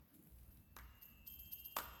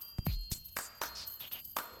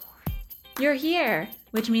You're here,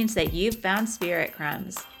 which means that you've found Spirit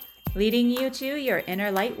Crumbs, leading you to your inner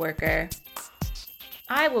light worker.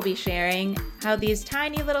 I will be sharing how these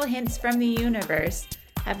tiny little hints from the universe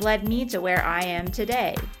have led me to where I am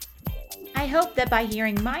today. I hope that by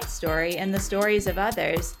hearing my story and the stories of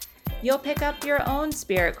others, you'll pick up your own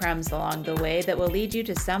spirit crumbs along the way that will lead you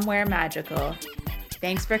to somewhere magical.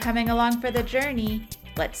 Thanks for coming along for the journey.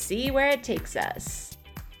 Let's see where it takes us.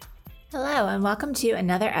 Hello, and welcome to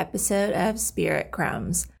another episode of Spirit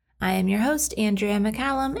Crumbs. I am your host, Andrea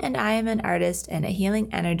McCallum, and I am an artist and a healing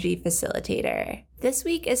energy facilitator. This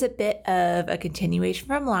week is a bit of a continuation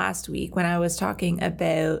from last week when I was talking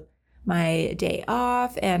about my day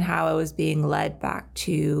off and how I was being led back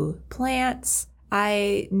to plants.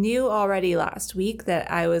 I knew already last week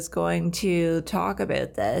that I was going to talk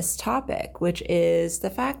about this topic, which is the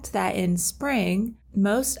fact that in spring,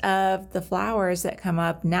 most of the flowers that come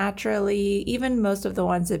up naturally, even most of the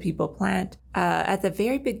ones that people plant, at the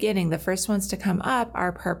very beginning, the first ones to come up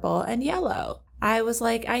are purple and yellow. I was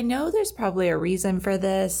like, I know there's probably a reason for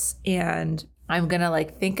this, and I'm gonna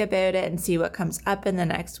think about it and see what comes up in the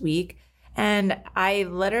next week. And I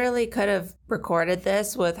literally could have recorded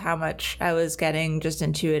this with how much I was getting just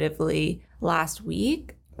intuitively last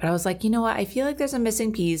week. But I was like, you know what? I feel like there's a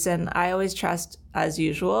missing piece, and I always trust, as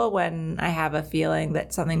usual, when I have a feeling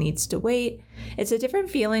that something needs to wait. It's a different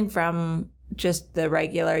feeling from just the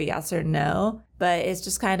regular yes or no, but it's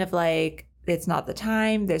just kind of like, it's not the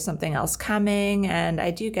time, there's something else coming. And I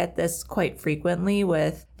do get this quite frequently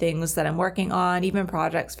with things that I'm working on, even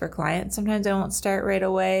projects for clients. Sometimes I won't start right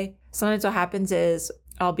away. Sometimes what happens is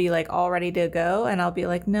I'll be all ready to go, and I'll be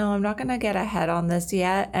like, no, I'm not going to get ahead on this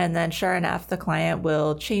yet. And then sure enough, the client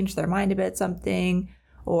will change their mind about something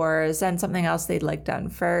or send something else they'd like done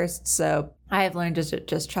first. So I have learned to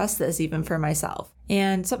just trust this even for myself.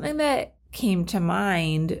 And something that came to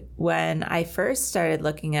mind when I first started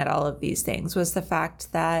looking at all of these things was the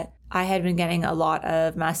fact that I had been getting a lot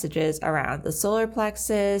of messages around the solar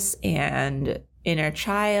plexus and inner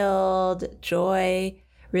child, joy,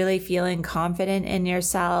 really feeling confident in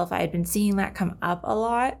yourself. I had been seeing that come up a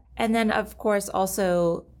lot. And then, of course,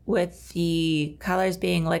 also with the colors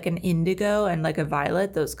being like an indigo and like a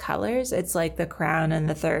violet, those colors, it's like the crown and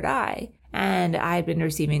the third eye. And I'd been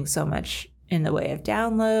receiving so much in the way of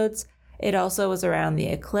downloads. It also was around the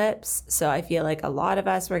eclipse. So I feel like a lot of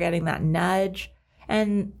us were getting that nudge.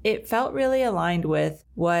 And it felt really aligned with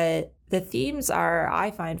what the themes are,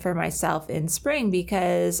 I find, for myself in spring,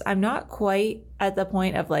 because I'm not quite at the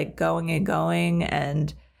point of going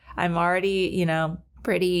and I'm already,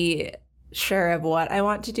 pretty sure of what I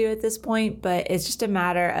want to do at this point, but it's just a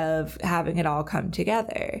matter of having it all come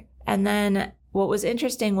together. And then what was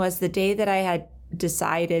interesting was the day that I had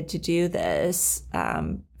decided to do this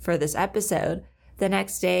for this episode, the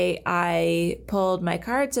next day I pulled my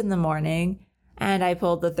cards in the morning and I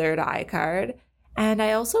pulled the third eye card. And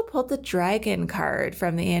I also pulled the dragon card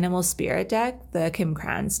from the Animal Spirit deck, the Kim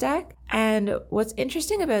Krans deck. And what's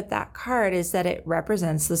interesting about that card is that it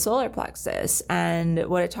represents the solar plexus. And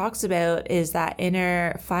what it talks about is that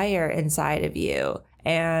inner fire inside of you,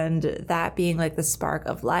 and that being like the spark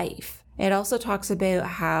of life. It also talks about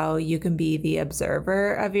how you can be the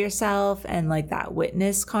observer of yourself and that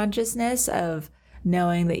witness consciousness of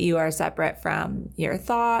knowing that you are separate from your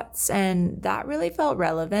thoughts. And that really felt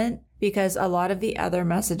relevant, because a lot of the other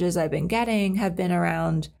messages I've been getting have been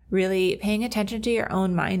around really paying attention to your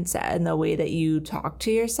own mindset and the way that you talk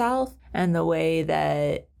to yourself and the way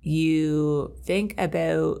that you think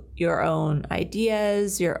about your own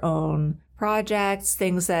ideas, your own projects,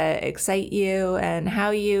 things that excite you, and how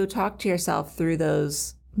you talk to yourself through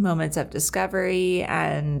those moments of discovery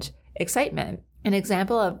and excitement. An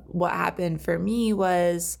example of what happened for me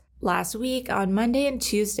was last week on Monday and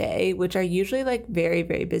Tuesday, which are usually very,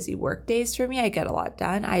 very busy work days for me. I get a lot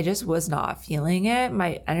done. I just was not feeling it.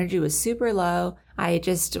 My energy was super low. I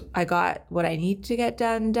got what I need to get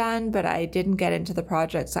done, but I didn't get into the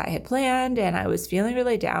projects I had planned. And I was feeling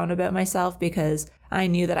really down about myself because I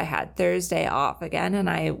knew that I had Thursday off again. And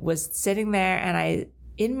I was sitting there and I,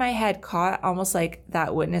 in my head, caught almost like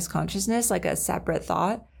that witness consciousness, like a separate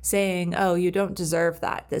thought saying, oh, you don't deserve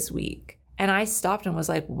that this week. And I stopped and was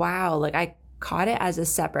like, wow, I caught it as a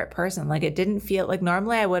separate person. It didn't feel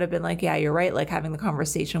normally I would have been yeah, you're right. Having the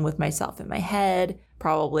conversation with myself in my head,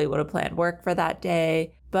 probably would have planned work for that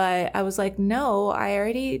day. But I was like, no, I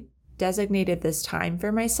already designated this time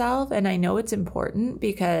for myself. And I know it's important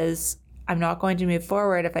because I'm not going to move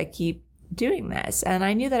forward if I keep doing this. And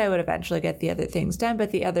I knew that I would eventually get the other things done. But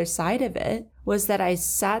the other side of it was that I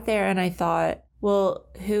sat there and I thought, well,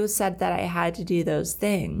 who said that I had to do those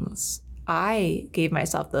things? I gave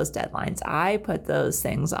myself those deadlines. I put those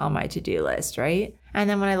things on my to-do list, right? And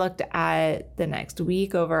then when I looked at the next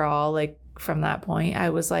week overall, like from that point, I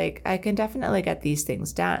was like, I can definitely get these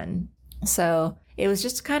things done. So it was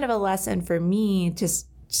just kind of a lesson for me to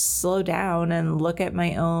slow down and look at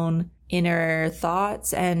my own inner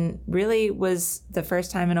thoughts, and really was the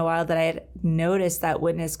first time in a while that I had noticed that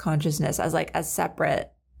witness consciousness as like a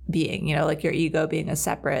separate being, you know, like your ego being a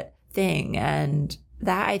separate thing. And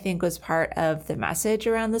that I think was part of the message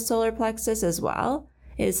around the solar plexus as well,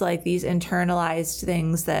 is like these internalized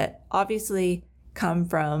things that obviously come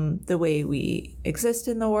from the way we exist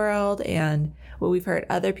in the world and what we've heard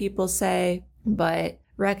other people say, but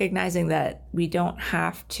recognizing that we don't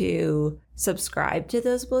have to subscribe to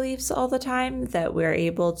those beliefs all the time, that we're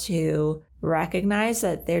able to recognize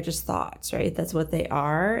that they're just thoughts, right? That's what they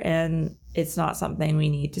are, and it's not something we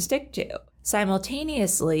need to stick to.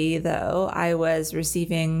 Simultaneously, though, I was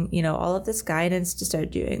receiving, you know, all of this guidance to start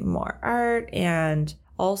doing more art, and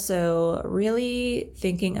also really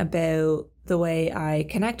thinking about the way I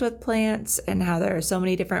connect with plants and how there are so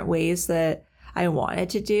many different ways that I wanted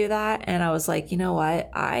to do that. And I was like, you know what?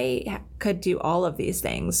 I could do all of these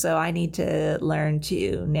things. So I need to learn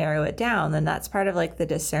to narrow it down. And that's part of like the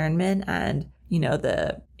discernment and, you know,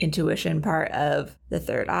 the intuition part of the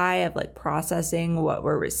third eye, of like processing what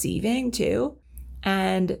we're receiving too.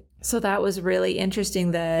 And so that was really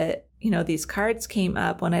interesting that, you know, these cards came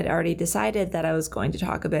up when I'd already decided that I was going to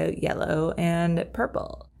talk about yellow and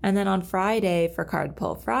purple. And then on Friday, for Card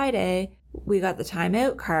Pull Friday, we got the Time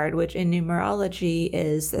Out card, which in numerology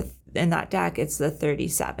is, in that deck, it's the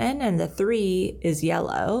 37, and the 3 is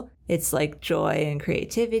yellow. It's like joy and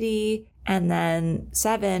creativity. And then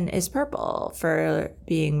 7 is purple for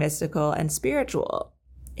being mystical and spiritual.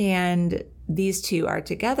 And these two are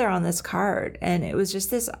together on this card. And it was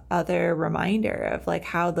just this other reminder of like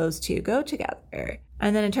how those two go together.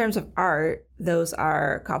 And then in terms of art, those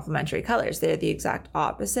are complementary colors. They're the exact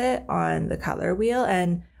opposite on the color wheel.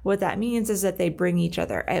 And what that means is that they bring each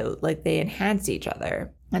other out, like they enhance each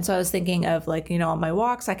other. And so I was thinking of like, you know, on my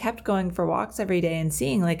walks, I kept going for walks every day and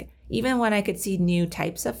seeing like, even when I could see new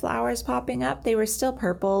types of flowers popping up, they were still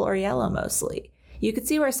purple or yellow mostly. You could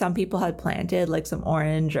see where some people had planted like some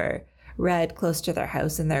orange or red close to their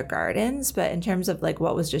house in their gardens. But in terms of like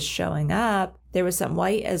what was just showing up, there was some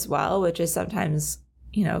white as well, which is sometimes,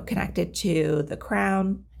 you know, connected to the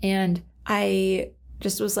crown. And I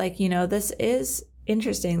just was like, you know, this is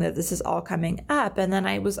interesting that this is all coming up. And then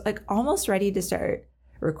I was like almost ready to start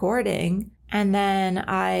recording. And then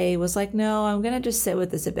I was like, no, I'm going to just sit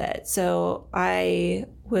with this a bit. So I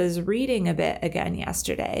was reading a bit again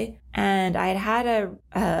yesterday, and I had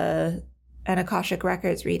an Akashic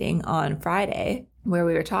Records reading on Friday where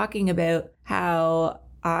we were talking about how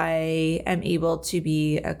I am able to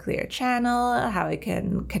be a clear channel, how I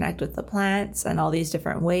can connect with the plants and all these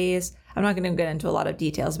different ways. I'm not going to get into a lot of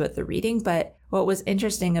details about the reading, but what was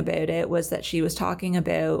interesting about it was that she was talking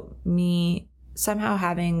about me somehow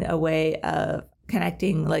having a way of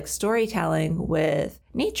connecting like storytelling with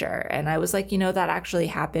nature. And I was like, you know, that actually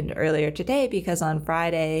happened earlier today, because on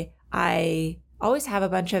Friday, I always have a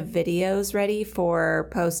bunch of videos ready for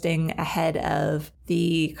posting ahead of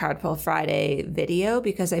the Card Pull Friday video,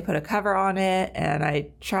 because I put a cover on it, and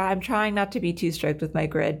I'm trying not to be too strict with my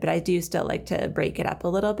grid, but I do still like to break it up a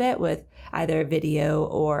little bit with either a video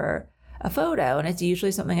or a photo. And it's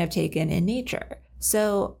usually something I've taken in nature.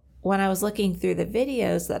 So when I was looking through the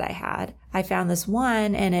videos that I had, I found this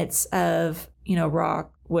one, and it's of, you know,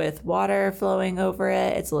 rock with water flowing over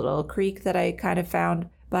it. It's a little creek that I kind of found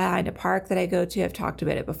behind a park that I go to. I've talked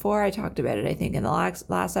about it before. I talked about it, I think, in the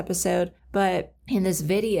last episode. But in this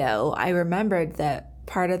video, I remembered that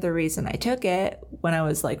part of the reason I took it when I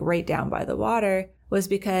was like right down by the water was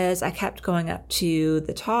because I kept going up to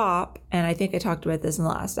the top. And I think I talked about this in the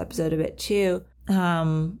last episode a bit too.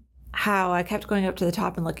 How I kept going up to the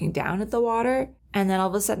top and looking down at the water. And then all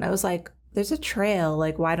of a sudden I was like, there's a trail.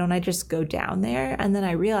 Like, why don't I just go down there? And then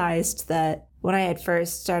I realized that when I had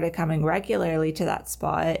first started coming regularly to that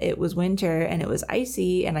spot, it was winter and it was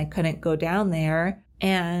icy and I couldn't go down there.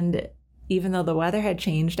 And even though the weather had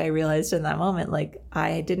changed, I realized in that moment, like,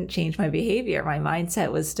 I didn't change my behavior. My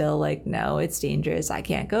mindset was still like, no, it's dangerous. I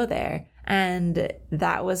can't go there. And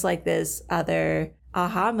that was like this other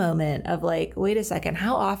aha moment of like, wait a second,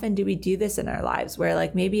 how often do we do this in our lives where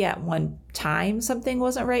like maybe at one time something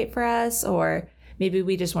wasn't right for us, or maybe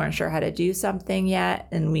we just weren't sure how to do something yet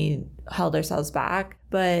and we held ourselves back.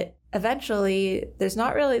 But eventually there's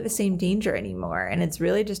not really the same danger anymore. And it's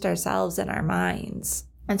really just ourselves and our minds.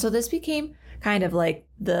 And so this became kind of like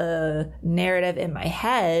the narrative in my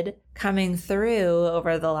head coming through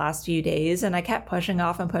over the last few days. And I kept pushing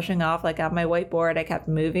off. Like on my whiteboard, I kept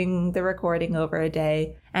moving the recording over a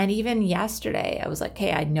day. And even yesterday, I was like,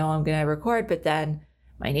 hey, I know I'm going to record, but then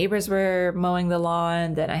my neighbors were mowing the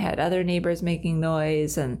lawn. Then I had other neighbors making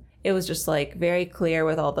noise. And it was just like very clear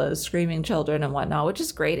with all those screaming children and whatnot, which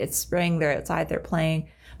is great. It's spring. They're outside. They're playing.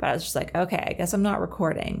 But I was just like, okay, I guess I'm not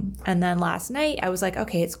recording. And then last night I was like,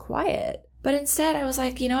 okay, it's quiet. But instead I was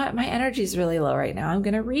like, you know what? My energy is really low right now. I'm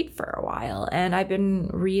going to read for a while. And I've been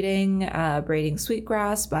reading Braiding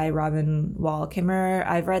Sweetgrass by Robin Wall Kimmerer.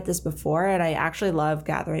 I've read this before and I actually love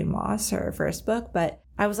Gathering Moss, her first book. But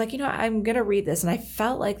I was like, you know what? I'm going to read this. And I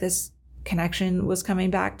felt like this connection was coming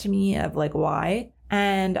back to me of like, why?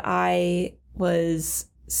 And I was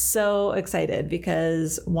so excited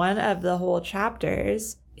because one of the whole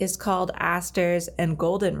chapters is called Asters and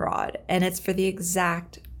Goldenrod, and it's for the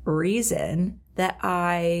exact reason that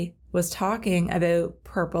I was talking about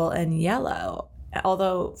purple and yellow.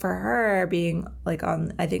 Although for her being like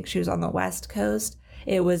on, I think she was on the West Coast,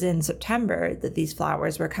 it was in September that these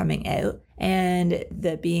flowers were coming out, and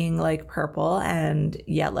that being like purple and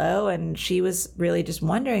yellow, and she was really just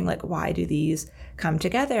wondering like, why do these come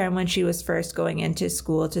together? And when she was first going into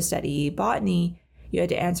school to study botany, you had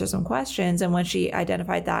to answer some questions. And when she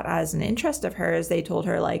identified that as an interest of hers, they told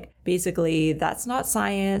her like, basically, that's not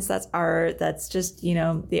science, that's art, that's just, you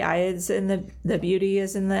know, the eye is in the beauty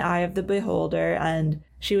is in the eye of the beholder. And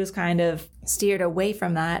she was kind of steered away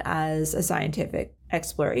from that as a scientific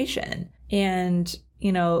exploration. And,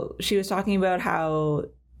 you know, she was talking about how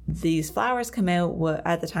these flowers come out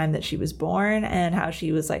at the time that she was born, and how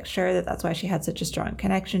she was like sure that that's why she had such a strong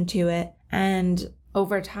connection to it. And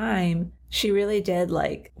over time, she really did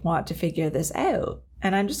like want to figure this out.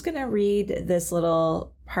 And I'm just going to read this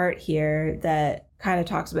little part here that kind of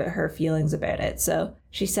talks about her feelings about it. So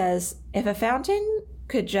she says, if a fountain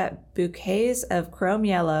could jet bouquets of chrome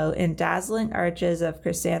yellow in dazzling arches of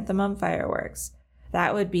chrysanthemum fireworks,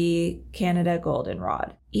 that would be Canada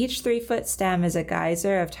Goldenrod. Each 3-foot stem is a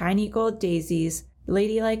geyser of tiny gold daisies,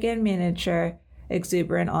 ladylike in miniature,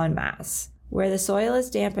 exuberant en masse. Where the soil is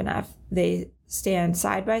damp enough, they stand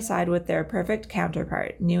side by side with their perfect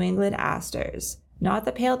counterpart, New England asters. Not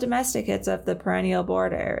the pale domesticates of the perennial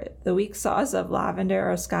border, the weak sauce of lavender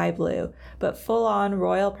or sky blue, but full-on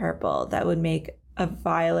royal purple that would make a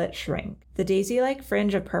violet shrink. The daisy-like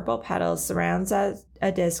fringe of purple petals surrounds a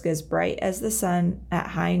disc as bright as the sun at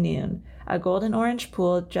high noon, a golden-orange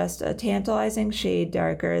pool just a tantalizing shade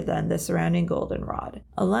darker than the surrounding goldenrod.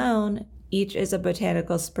 Alone, each is a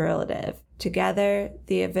botanical superlative. Together,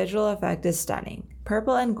 the visual effect is stunning.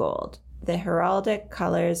 Purple and gold, the heraldic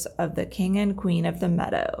colors of the king and queen of the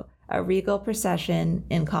meadow, a regal procession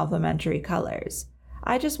in complementary colors.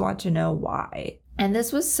 I just want to know why. And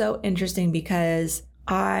this was so interesting because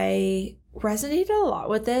I resonated a lot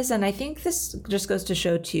with this. And I think this just goes to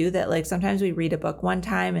show too that like sometimes we read a book one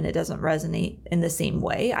time and it doesn't resonate in the same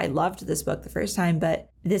way. I loved this book the first time, but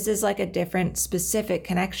this is like a different specific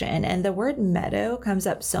connection. And the word meadow comes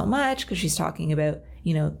up so much because she's talking about,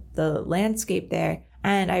 you know, the landscape there.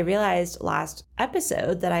 And I realized last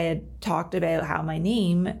episode that I had talked about how my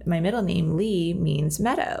middle name, Lee, means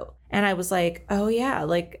meadow. And I was like, oh yeah,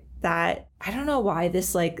 like that. I don't know why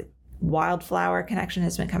this like wildflower connection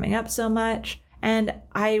has been coming up so much. And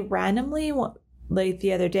I randomly, like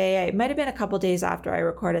the other day, it might have been a couple days after I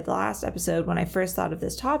recorded the last episode when I first thought of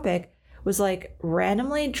this topic, was like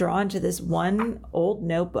randomly drawn to this one old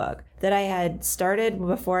notebook that I had started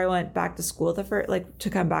before I went back to school to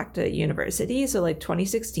come back to university. So like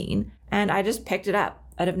 2016. And I just picked it up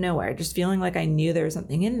out of nowhere, just feeling like I knew there was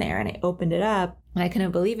something in there. And I opened it up and I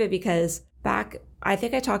couldn't believe it because I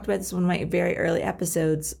think I talked about this in one of my very early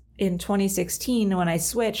episodes in 2016, when I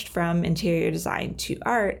switched from interior design to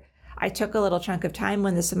art, I took a little chunk of time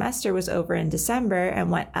when the semester was over in December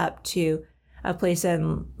and went up to a place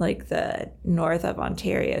in like the north of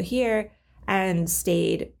Ontario here and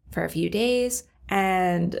stayed for a few days.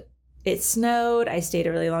 And it snowed. I stayed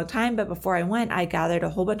a really long time. But before I went, I gathered a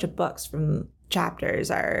whole bunch of books from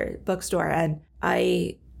Chapters, our bookstore. And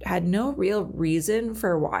I had no real reason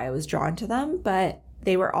for why I was drawn to them, but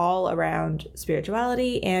they were all around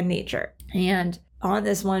spirituality and nature. And on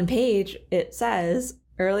this one page, it says,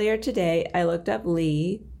 earlier today, I looked up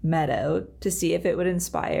Lee Meadow to see if it would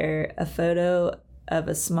inspire a photo of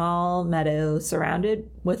a small meadow surrounded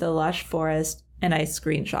with a lush forest, and I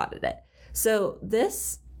screenshotted it. So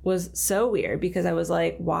this was so weird because I was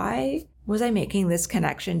like, why was I making this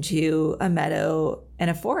connection to a meadow and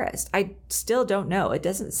a forest? I still don't know. It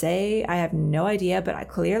doesn't say. I have no idea, but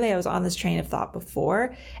I was on this train of thought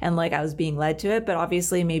before and like I was being led to it. But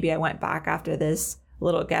obviously maybe I went back after this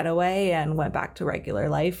little getaway and went back to regular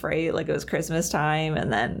life, right? Like it was Christmas time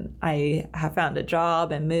and then I have found a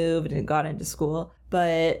job and moved and got into school.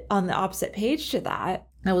 But on the opposite page to that,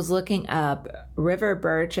 I was looking up river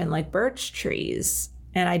birch and like birch trees.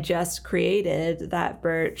 And I just created that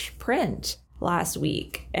birch print last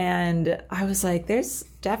week. And I was like, there's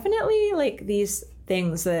definitely like these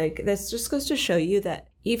things like this just goes to show you that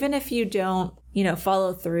even if you don't,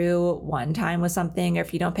 follow through one time with something, or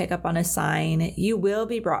if you don't pick up on a sign, you will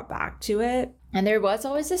be brought back to it. And there was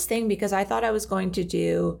always this thing because I thought I was going to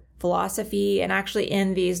do philosophy, and actually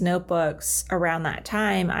in these notebooks around that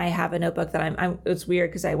time, I have a notebook that it's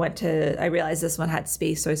weird because I realized this one had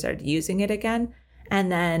space, so I started using it again. And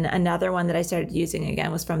then another one that I started using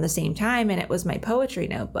again was from the same time, and it was my poetry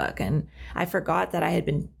notebook. And I forgot that I had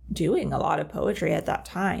been doing a lot of poetry at that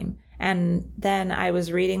time. And then I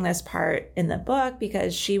was reading this part in the book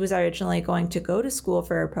because she was originally going to go to school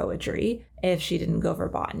for poetry if she didn't go for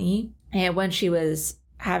botany. And when she was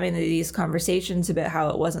having these conversations about how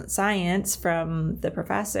it wasn't science from the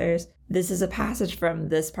professors, this is a passage from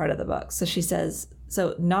this part of the book. So she says,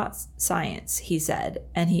 "So not science," he said,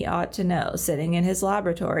 "and he ought to know, sitting in his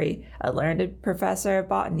laboratory, a learned professor of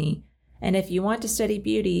botany. And if you want to study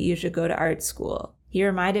beauty, you should go to art school." He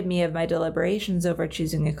reminded me of my deliberations over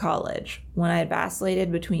choosing a college, when I had vacillated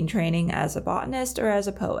between training as a botanist or as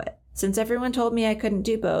a poet. Since everyone told me I couldn't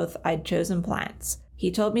do both, I'd chosen plants. He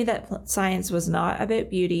told me that science was not about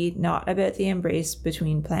beauty, not about the embrace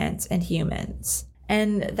between plants and humans.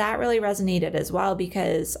 And that really resonated as well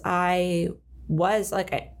because I was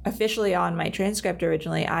officially on my transcript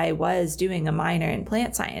originally, I was doing a minor in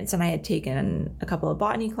plant science and I had taken a couple of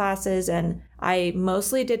botany classes, and I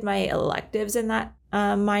mostly did my electives in that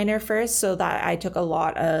minor first, so that I took a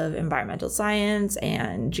lot of environmental science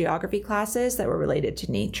and geography classes that were related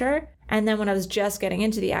to nature. And then when I was just getting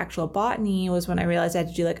into the actual botany was when I realized I had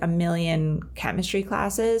to do like a million chemistry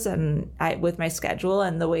classes, and with my schedule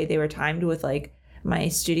and the way they were timed with like my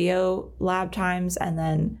studio lab times and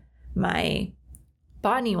then my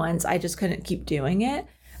botany ones, I just couldn't keep doing it.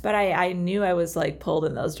 But I knew I was like pulled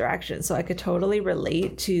in those directions. So I could totally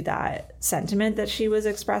relate to that sentiment that she was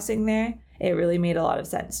expressing there. It really made a lot of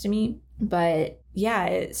sense to me. But yeah,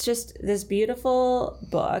 it's just this beautiful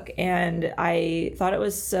book. And I thought it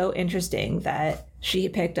was so interesting that she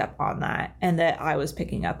picked up on that and that I was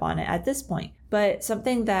picking up on it at this point. But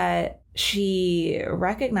something that she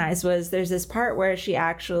recognized was there's this part where she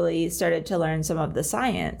actually started to learn some of the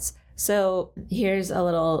science. So here's a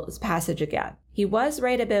little passage again. He was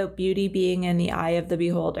right about beauty being in the eye of the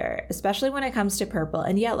beholder, especially when it comes to purple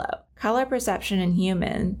and yellow. Color perception in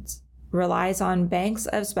humans relies on banks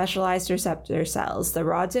of specialized receptor cells, the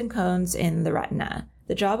rods and cones in the retina.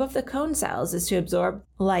 The job of the cone cells is to absorb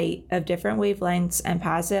light of different wavelengths and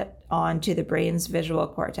pass it on to the brain's visual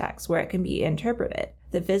cortex, where it can be interpreted.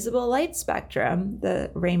 The visible light spectrum, the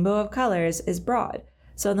rainbow of colors, is broad.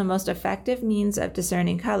 So the most effective means of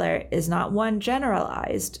discerning color is not one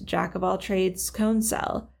generalized jack-of-all-trades cone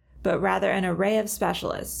cell, but rather an array of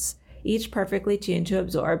specialists, each perfectly tuned to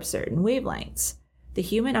absorb certain wavelengths. The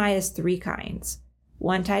human eye is three kinds.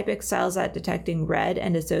 One type excels at detecting red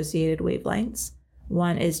and associated wavelengths.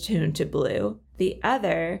 One is tuned to blue. The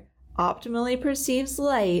other optimally perceives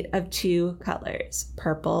light of two colors,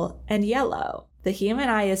 purple and yellow. The human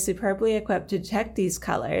eye is superbly equipped to detect these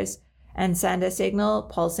colors and send a signal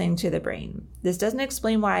pulsing to the brain. This doesn't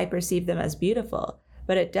explain why I perceive them as beautiful,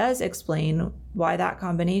 but it does explain why that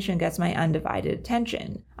combination gets my undivided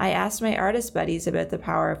attention. I asked my artist buddies about the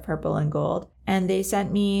power of purple and gold, and they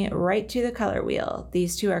sent me right to the color wheel.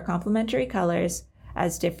 These two are complementary colors,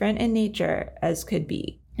 as different in nature as could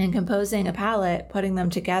be. In composing a palette, putting them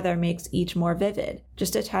together makes each more vivid.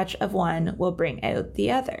 Just a touch of one will bring out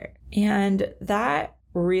the other. And that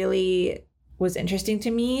really was interesting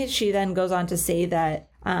to me. She then goes on to say that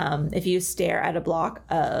if you stare at a block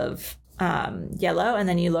of yellow and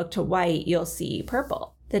then you look to white, you'll see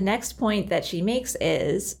purple. The next point that she makes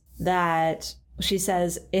is that she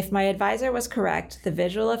says, if my advisor was correct, the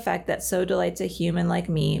visual effect that so delights a human like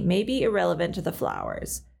me may be irrelevant to the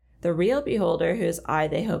flowers. The real beholder whose eye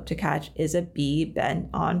they hope to catch is a bee bent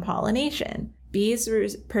on pollination. Bees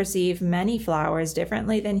perceive many flowers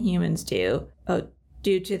differently than humans do,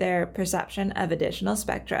 due to their perception of additional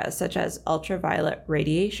spectra, such as ultraviolet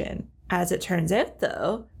radiation. As it turns out,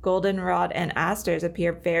 though, goldenrod and asters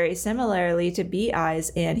appear very similarly to bee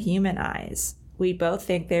eyes and human eyes. we both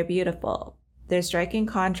think they're beautiful. Their striking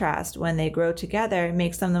contrast when they grow together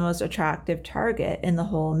makes them the most attractive target in the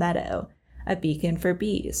whole meadow, a beacon for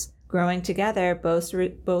bees. Growing together,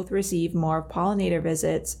 both receive more pollinator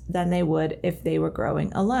visits than they would if they were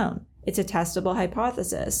growing alone. It's a testable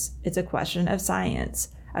hypothesis. It's a question of science,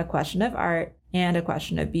 a question of art, and a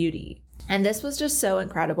question of beauty. And this was just so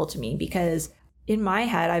incredible to me because in my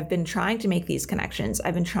head, I've been trying to make these connections.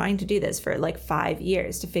 I've been trying to do this for like 5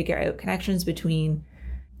 years to figure out connections between,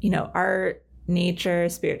 art, nature,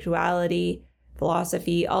 spirituality,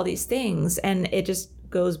 philosophy, all these things. And it just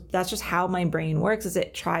that's just how my brain works, is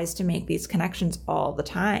it tries to make these connections all the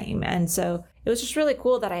time. And so it was just really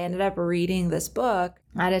cool that I ended up reading this book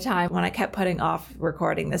at a time when I kept putting off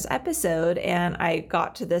recording this episode. And I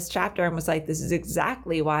got to this chapter and was like, this is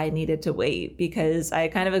exactly why I needed to wait, because I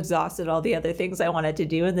kind of exhausted all the other things I wanted to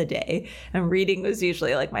do in the day. And reading was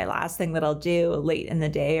usually like my last thing that I'll do late in the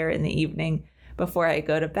day or in the evening before I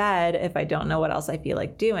go to bed if I don't know what else I feel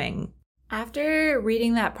like doing. After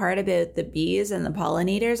reading that part about the bees and the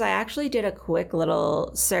pollinators, I actually did a quick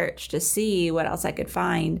little search to see what else I could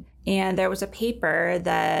find. And there was a paper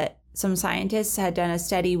that some scientists had done a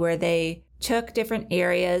study where they took different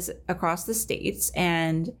areas across the states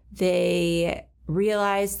and they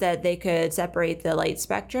realized that they could separate the light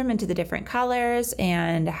spectrum into the different colors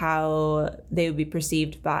and how they would be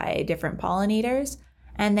perceived by different pollinators.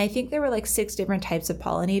 And I think there were like 6 different types of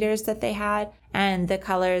pollinators that they had. And the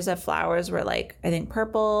colors of flowers were like, I think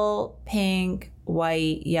purple, pink,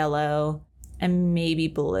 white, yellow, and maybe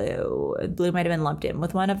blue. Blue might have been lumped in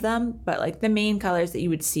with one of them, but like the main colors that you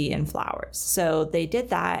would see in flowers. So they did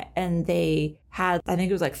that and they had, I think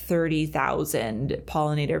it was like 30,000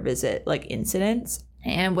 pollinator visit like incidents.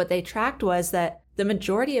 And what they tracked was that the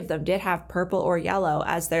majority of them did have purple or yellow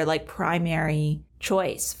as their like primary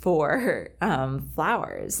choice for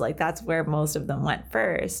flowers. Like that's where most of them went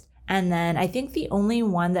first. And then I think the only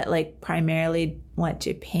one that like primarily went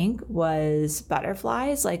to pink was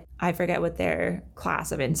butterflies. Like I forget what their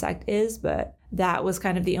class of insect is, but that was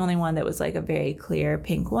kind of the only one that was like a very clear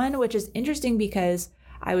pink one, which is interesting because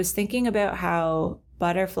I was thinking about how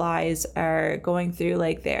butterflies are going through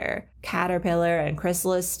like their caterpillar and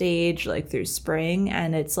chrysalis stage, like through spring.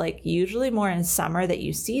 And it's like usually more in summer that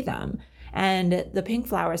you see them. And the pink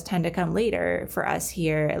flowers tend to come later for us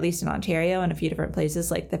here, at least in Ontario and a few different places.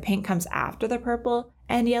 Like the pink comes after the purple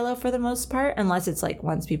and yellow for the most part, unless it's like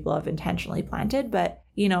ones people have intentionally planted. But,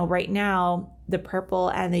 right now, the purple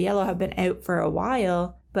and the yellow have been out for a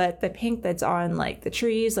while. But the pink that's on like the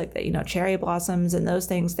trees, like the, cherry blossoms and those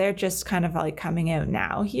things, they're just kind of like coming out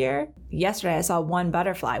now here. Yesterday, I saw one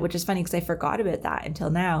butterfly, which is funny because I forgot about that until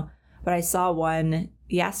now. But I saw one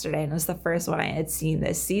yesterday and it was the first one I had seen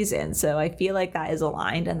this season. So I feel like that is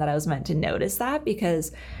aligned and that I was meant to notice that,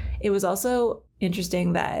 because it was also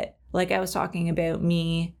interesting that like I was talking about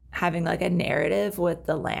me having like a narrative with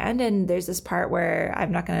the land. And there's this part where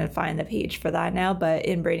I'm not going to find the page for that now, but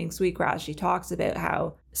in Braiding Sweetgrass, she talks about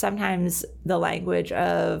how sometimes the language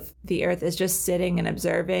of the earth is just sitting and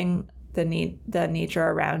observing the nature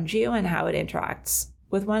around you and how it interacts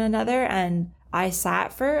with one another. And I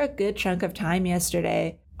sat for a good chunk of time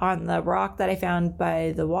yesterday on the rock that I found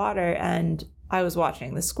by the water, and I was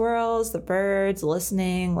watching the squirrels, the birds,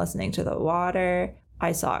 listening to the water.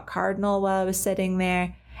 I saw a cardinal while I was sitting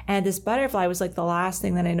there, and this butterfly was like the last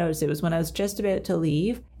thing that I noticed. It was when I was just about to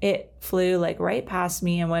leave. It flew like right past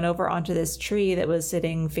me and went over onto this tree that was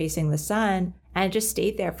sitting facing the sun, and it just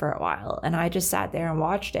stayed there for a while. And I just sat there and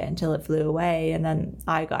watched it until it flew away, and then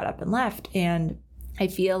I got up and left. And I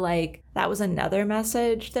feel like that was another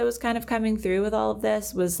message that was kind of coming through with all of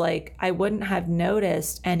this, was like, I wouldn't have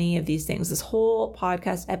noticed any of these things. This whole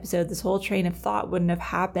podcast episode, this whole train of thought wouldn't have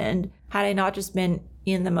happened had I not just been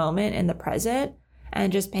in the moment, in the present,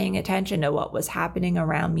 and just paying attention to what was happening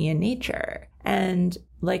around me in nature. And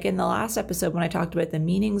like in the last episode, when I talked about the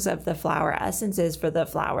meanings of the flower essences for the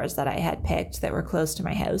flowers that I had picked that were close to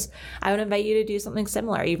my house, I would invite you to do something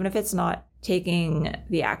similar, even if it's not taking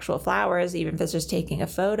the actual flowers, even if it's just taking a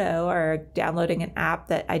photo or downloading an app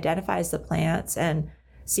that identifies the plants and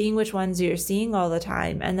seeing which ones you're seeing all the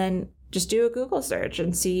time. And then just do a Google search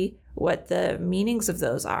and see what the meanings of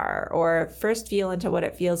those are, or first feel into what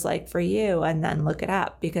it feels like for you and then look it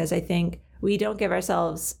up, because I think we don't give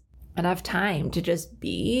ourselves enough time to just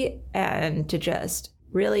be and to just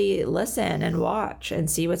really listen and watch and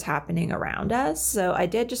see what's happening around us. So I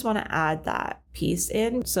did just want to add that piece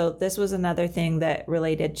in. So this was another thing that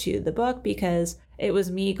related to the book, because it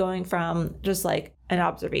was me going from just like an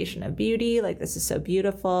observation of beauty, like this is so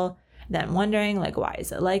beautiful, then wondering like, why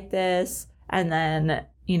is it like this? And then,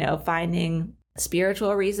 finding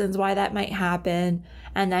spiritual reasons why that might happen,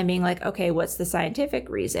 and then being like, okay, what's the scientific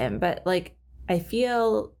reason? But like, I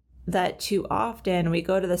feel that too often we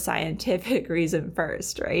go to the scientific reason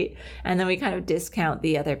first, right? And then we kind of discount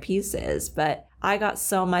the other pieces. But I got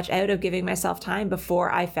so much out of giving myself time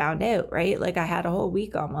before I found out, right? Like I had a whole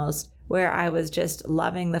week almost where I was just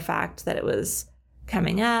loving the fact that it was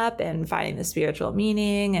coming up and finding the spiritual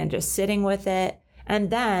meaning and just sitting with it. And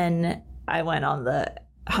then I went on the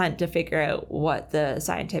hunt to figure out what the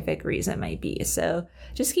scientific reason might be. So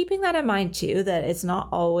just keeping that in mind too, that it's not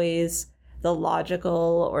always the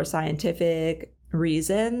logical or scientific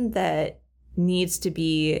reason that needs to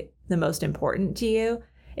be the most important to you.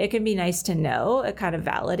 It can be nice to know. It kind of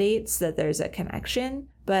validates that there's a connection,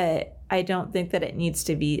 but I don't think that it needs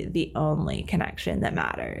to be the only connection that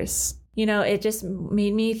matters. You know, it just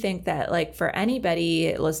made me think that like for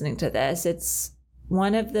anybody listening to this, it's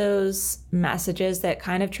one of those messages that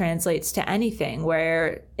kind of translates to anything,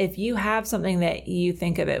 where if you have something that you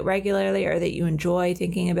think about regularly or that you enjoy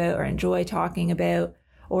thinking about or enjoy talking about,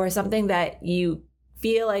 or something that you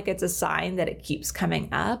feel like it's a sign that it keeps coming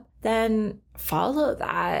up, then follow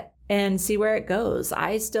that and see where it goes.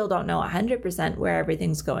 I still don't know 100% where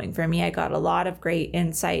everything's going for me. I got a lot of great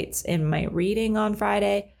insights in my reading on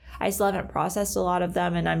Friday. I still haven't processed a lot of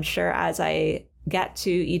them, and I'm sure as I get to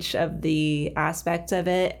each of the aspects of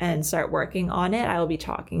it and start working on it, I will be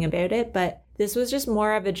talking about it. But this was just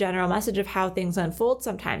more of a general message of how things unfold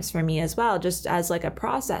sometimes for me as well, just as like a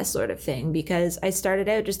process sort of thing, because I started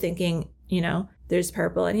out just thinking, you know, there's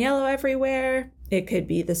purple and yellow everywhere. It could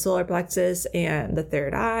be the solar plexus and the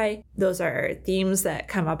third eye. Those are themes that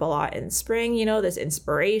come up a lot in spring, you know, this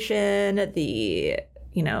inspiration, the,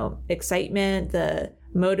 you know, excitement, the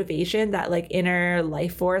motivation, that like inner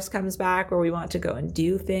life force comes back where we want to go and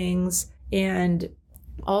do things. And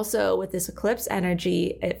also with this eclipse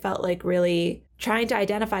energy, it felt like really trying to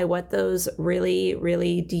identify what those really,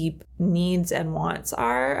 really deep needs and wants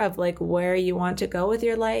are, of like where you want to go with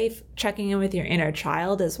your life, checking in with your inner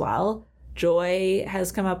child as well. Joy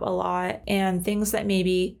has come up a lot, and things that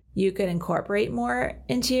maybe you could incorporate more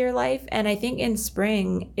into your life. And I think in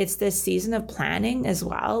spring, it's this season of planning as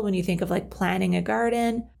well. When you think of like planning a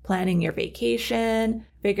garden, planning your vacation,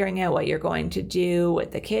 figuring out what you're going to do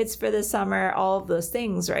with the kids for the summer, all of those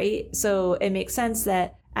things, right? So it makes sense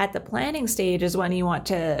that at the planning stage is when you want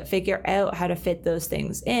to figure out how to fit those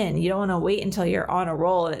things in. You don't want to wait until you're on a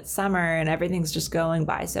roll and it's summer and everything's just going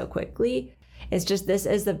by so quickly. It's just, this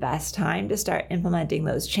is the best time to start implementing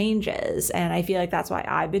those changes. And I feel like that's why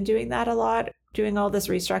I've been doing that a lot, doing all this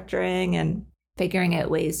restructuring and figuring out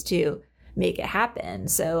ways to make it happen.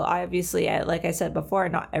 So obviously, like I said before,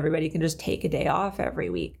 not everybody can just take a day off every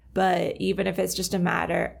week. But even if it's just a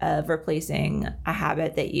matter of replacing a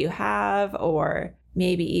habit that you have, or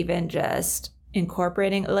maybe even just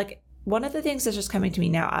incorporating, like one of the things that's just coming to me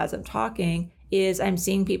now as I'm talking is I'm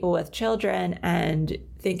seeing people with children and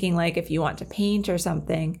thinking like, if you want to paint or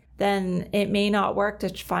something, then it may not work to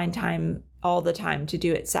find time all the time to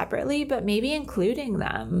do it separately, but maybe including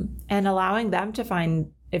them and allowing them to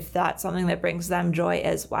find if that's something that brings them joy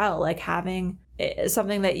as well, like having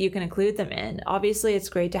something that you can include them in. Obviously, it's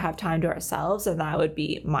great to have time to ourselves, and that would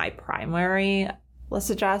be my primary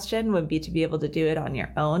suggestion, would be to be able to do it on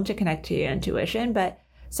your own to connect to your intuition. But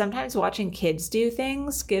sometimes watching kids do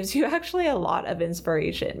things gives you actually a lot of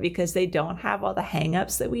inspiration, because they don't have all the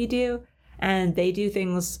hangups that we do, and they do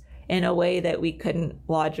things in a way that we couldn't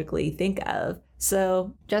logically think of.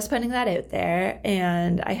 So just putting that out there,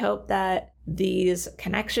 and I hope that these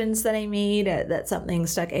connections that I made, that something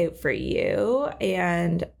stuck out for you.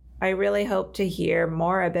 And I really hope to hear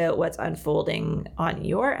more about what's unfolding on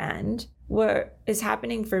your end. What is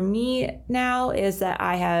happening for me now is that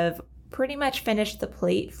I have pretty much finished the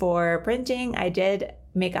plate for printing. I did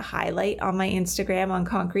make a highlight on my Instagram on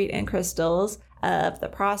Concrete and Crystals of the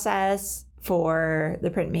process for the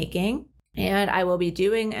printmaking. And I will be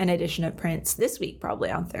doing an edition of prints this week, probably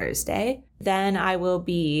on Thursday. Then I will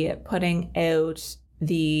be putting out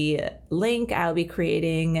the link. I'll be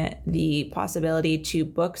creating the possibility to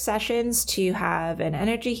book sessions to have an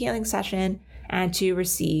energy healing session and to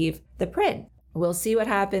receive the print. We'll see what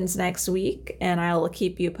happens next week, and I'll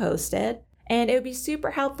keep you posted. And it would be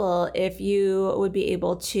super helpful if you would be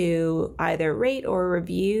able to either rate or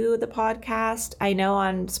review the podcast. I know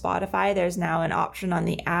on Spotify, there's now an option on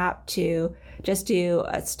the app to just do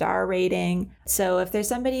a star rating. So if there's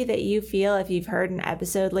somebody that you feel, if you've heard an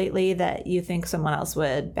episode lately that you think someone else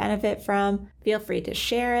would benefit from, feel free to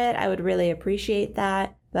share it. I would really appreciate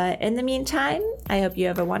that. But in the meantime, I hope you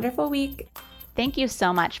have a wonderful week. Thank you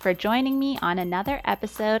so much for joining me on another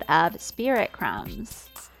episode of Spirit Crumbs.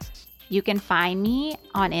 You can find me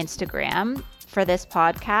on Instagram for this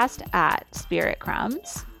podcast at Spirit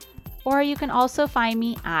Crumbs, or you can also find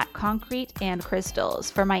me at Concrete and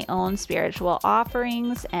Crystals for my own spiritual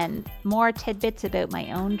offerings and more tidbits about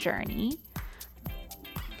my own journey.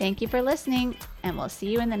 Thank you for listening, and we'll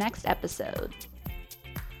see you in the next episode.